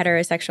hear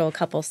heterosexual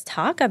couples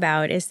talk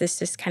about is this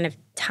just kind of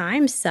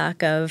time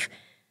suck of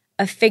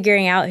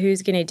figuring out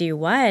who's going to do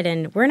what.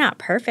 And we're not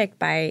perfect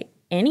by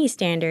any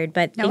standard,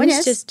 but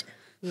things just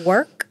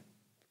work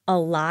a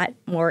lot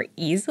more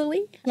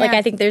easily. Yeah. Like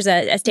I think there's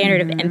a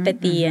standard of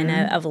empathy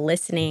and of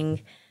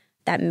listening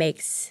that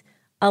makes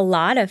a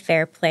lot of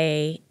fair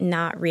play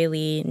not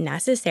really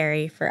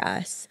necessary for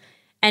us.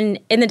 And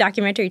in the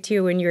documentary,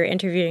 too, when you were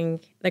interviewing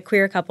the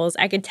queer couples,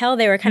 I could tell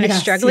they were kind of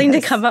struggling to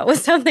come up with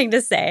something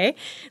to say.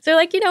 So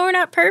like, we're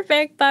not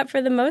perfect, but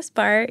for the most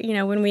part,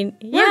 when we're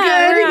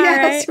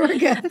good. We're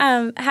good.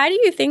 How do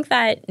you think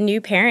that new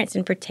parents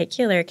in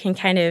particular can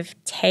kind of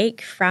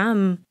take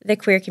from the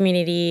queer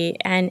community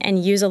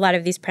and use a lot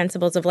of these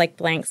principles of like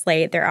blank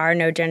slate, there are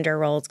no gender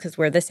roles because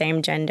we're the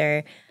same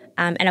gender,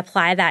 and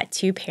apply that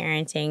to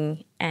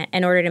parenting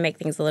in order to make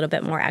things a little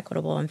bit more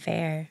equitable and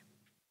fair?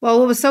 Well,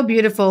 what was so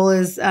beautiful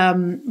is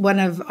one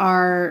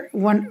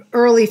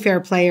early fair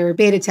player,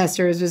 beta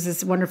testers, was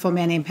this wonderful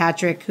man named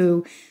Patrick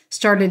who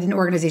started an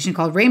organization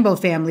called Rainbow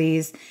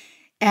Families.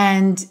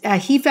 And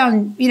he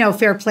found,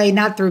 fair play,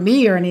 not through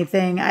me or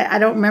anything. I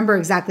don't remember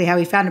exactly how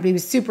he found it, but he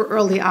was super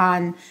early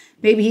on.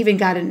 Maybe he even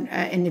got an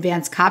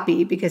advanced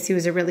copy because he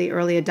was a really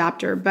early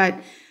adopter. But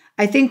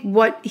I think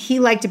what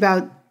he liked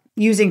about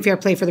using fair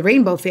play for the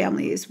Rainbow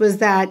Families was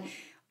that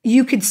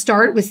you could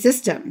start with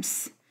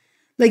systems.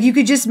 Like you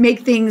could just make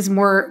things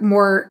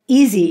more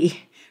easy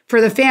for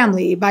the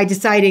family by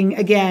deciding,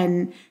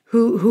 again,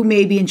 who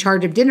may be in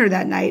charge of dinner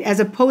that night, as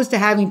opposed to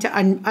having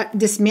to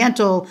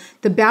dismantle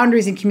the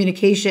boundaries in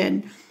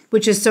communication,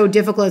 which is so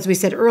difficult, as we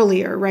said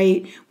earlier,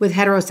 right? With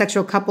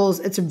heterosexual couples,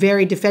 it's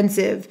very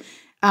defensive,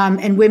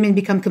 and women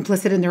become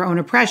complicit in their own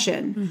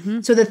oppression.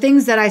 Mm-hmm. So the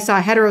things that I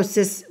saw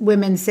cis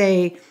women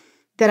say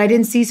that I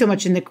didn't see so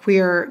much in the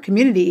queer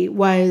community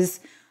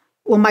was,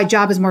 well, my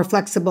job is more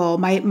flexible.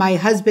 My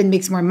husband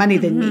makes more money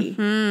than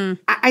me.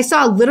 I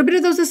saw a little bit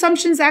of those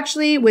assumptions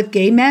actually with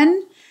gay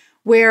men,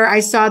 where I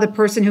saw the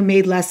person who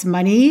made less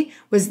money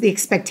was the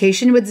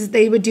expectation was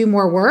they would do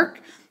more work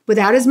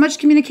without as much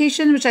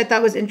communication, which I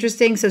thought was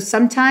interesting. So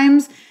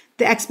sometimes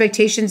the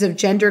expectations of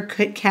gender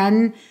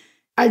can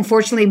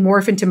unfortunately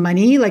morph into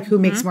money, like who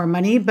makes more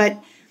money.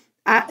 But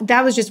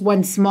that was just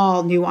one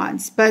small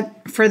nuance.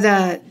 But for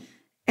the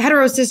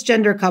hetero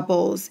cisgender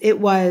couples, it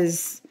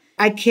was,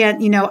 I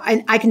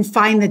can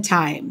find the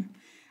time.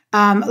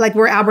 Like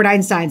we're Albert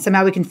Einstein.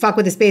 Somehow we can fuck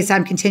with the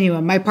space-time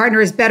continuum. My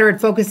partner is better at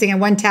focusing on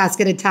one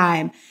task at a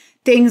time.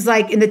 Things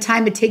like in the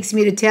time it takes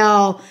me to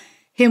tell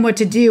him what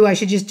to do, I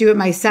should just do it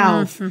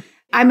myself. Mm-hmm.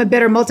 I'm a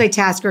better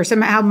multitasker.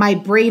 Somehow my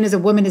brain as a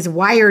woman is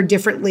wired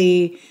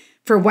differently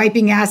for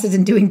wiping asses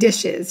and doing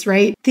dishes,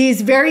 right?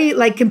 These very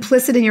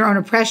complicit in your own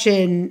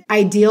oppression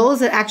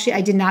ideals that actually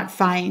I did not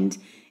find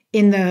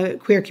in the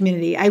queer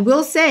community. I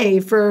will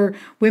say for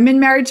women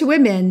married to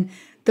women,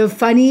 the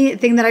funny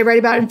thing that I write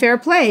about in Fair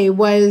Play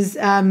was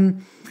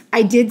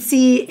I did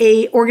see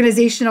a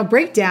organizational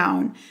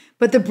breakdown,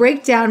 but the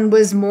breakdown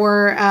was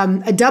more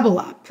a double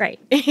up. Right.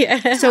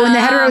 Yeah. So in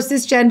the hetero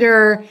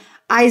cisgender,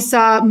 I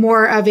saw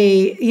more of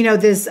a,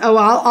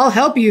 I'll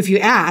help you if you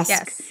ask.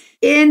 Yes.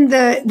 In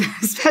the,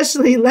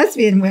 especially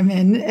lesbian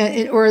women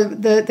or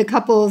the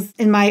couples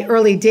in my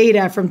early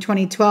data from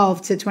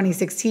 2012 to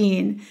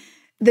 2016,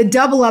 the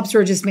double ups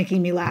were just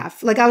making me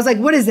laugh. I was like,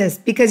 what is this?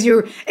 Because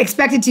you're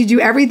expected to do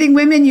everything,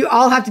 women, you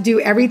all have to do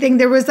everything.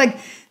 There was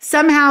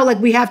somehow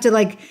we have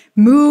to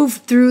move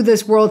through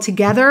this world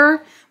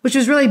together, which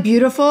was really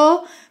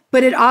beautiful.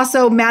 But it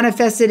also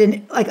manifested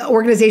in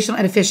organizational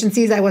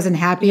inefficiencies I wasn't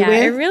happy with.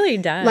 Yeah, it really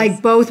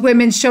does. Both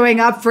women showing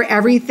up for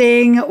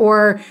everything,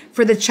 or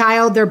for the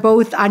child, they're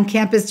both on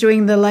campus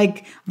doing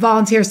the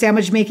volunteer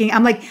sandwich making.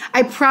 I'm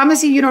I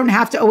promise you don't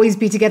have to always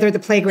be together at the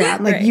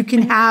playground. Right. You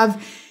can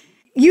have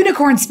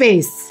unicorn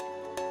space.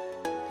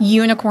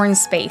 Unicorn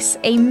space,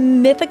 a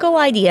mythical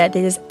idea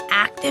that is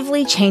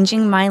actively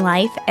changing my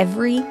life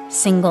every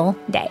single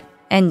day.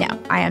 And no,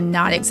 I am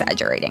not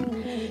exaggerating.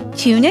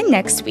 Tune in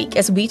next week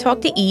as we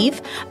talk to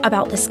Eve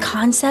about this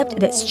concept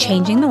that's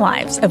changing the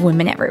lives of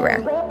women everywhere.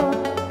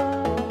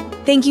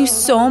 Thank you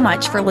so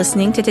much for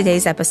listening to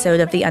today's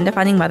episode of the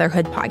Undefining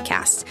Motherhood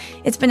podcast.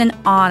 It's been an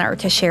honor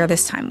to share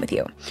this time with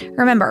you.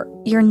 Remember,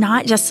 you're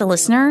not just a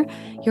listener,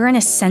 you're an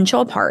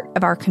essential part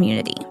of our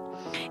community.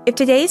 If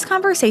today's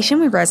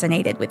conversation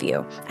resonated with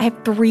you, I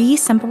have 3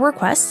 simple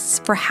requests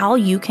for how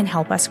you can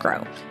help us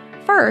grow.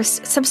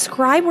 First,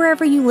 subscribe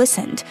wherever you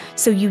listened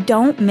so you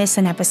don't miss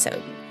an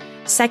episode.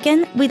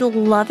 Second, we'd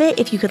love it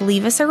if you could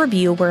leave us a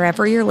review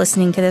wherever you're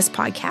listening to this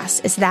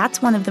podcast, as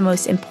that's one of the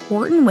most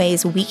important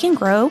ways we can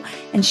grow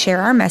and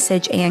share our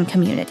message and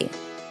community.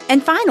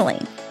 And finally,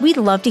 we'd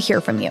love to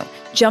hear from you.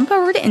 Jump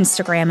over to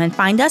Instagram and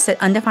find us at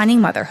Undefining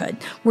Motherhood,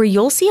 where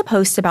you'll see a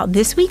post about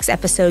this week's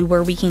episode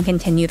where we can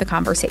continue the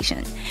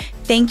conversation.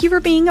 Thank you for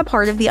being a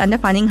part of the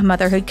Undefining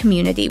Motherhood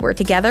community, where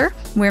together,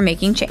 we're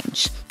making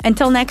change.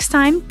 Until next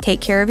time,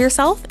 take care of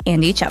yourself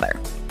and each other.